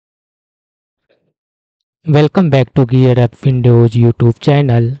Welcome back to GearUpWindows YouTube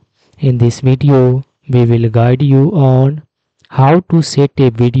channel. In this video, we will guide you on how to set a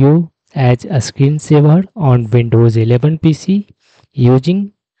video as a screensaver on Windows 11 PC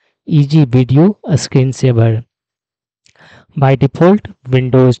using Easy Video Screensaver. By default,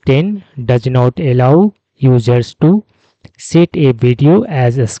 Windows 10 does not allow users to set a video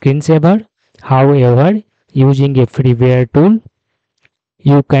as a screensaver. However, using a freeware tool,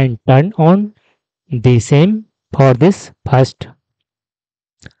 you can turn on the same. For this, first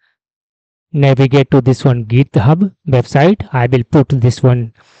navigate to this one GitHub website. I will put this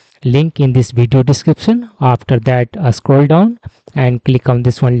one link in this video description. After that, scroll down and click on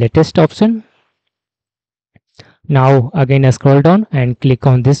this one latest option. Now again scroll down and click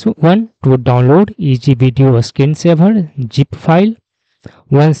on this one to download Easy Video Screensaver zip file.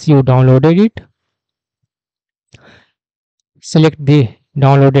 Once you downloaded it, select the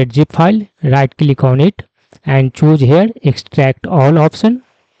downloaded zip file, right click on it and choose here extract all option.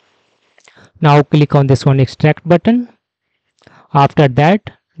 Now click on this one extract button. After that,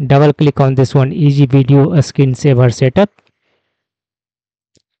 double click on this one Easy Video Screensaver setup.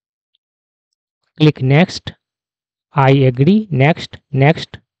 Click next. I agree. Next.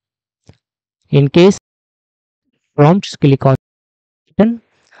 In case prompts, click on button.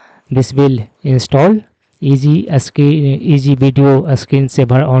 This will install Easy Video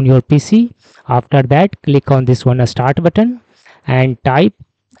Screensaver on your PC. After that, click on this one start button and type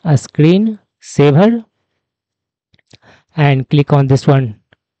a screensaver and click on this one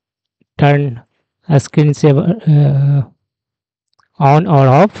turn a screensaver on or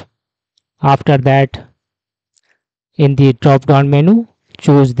off. After that, in the drop down menu,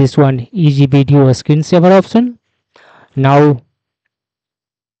 choose this one Easy Video Screensaver option. Now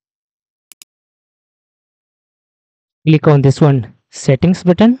click on this one settings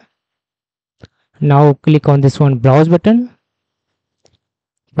button. Now click on this one browse button.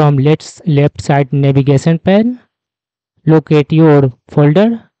 From left side navigation pane, locate your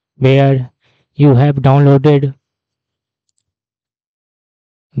folder where you have downloaded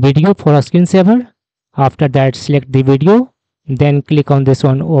video for a screensaver. After that, select the video, then click on this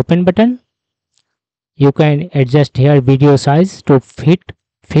one open button. You can adjust here video size to fit,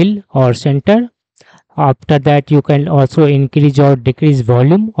 fill or center. After that, you can also increase or decrease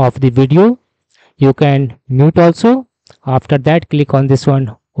volume of the video. You can mute also. After that, click on this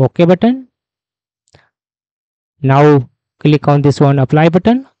one OK button. Now click on this one apply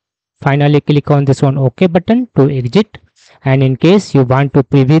button. Finally, click on this one OK button to exit. And in case you want to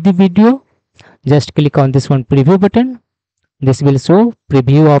preview the video, just click on this one preview button. This will show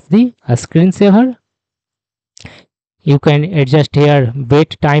preview of the screensaver. You can adjust here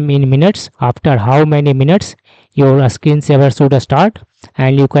wait time in minutes, after how many minutes your screensaver should start,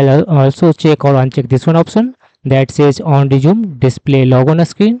 and you can also check or uncheck this one option that says on resume display log on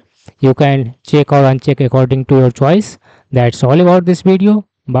screen. You can check or uncheck according to your choice. That's all about this video.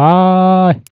 Bye.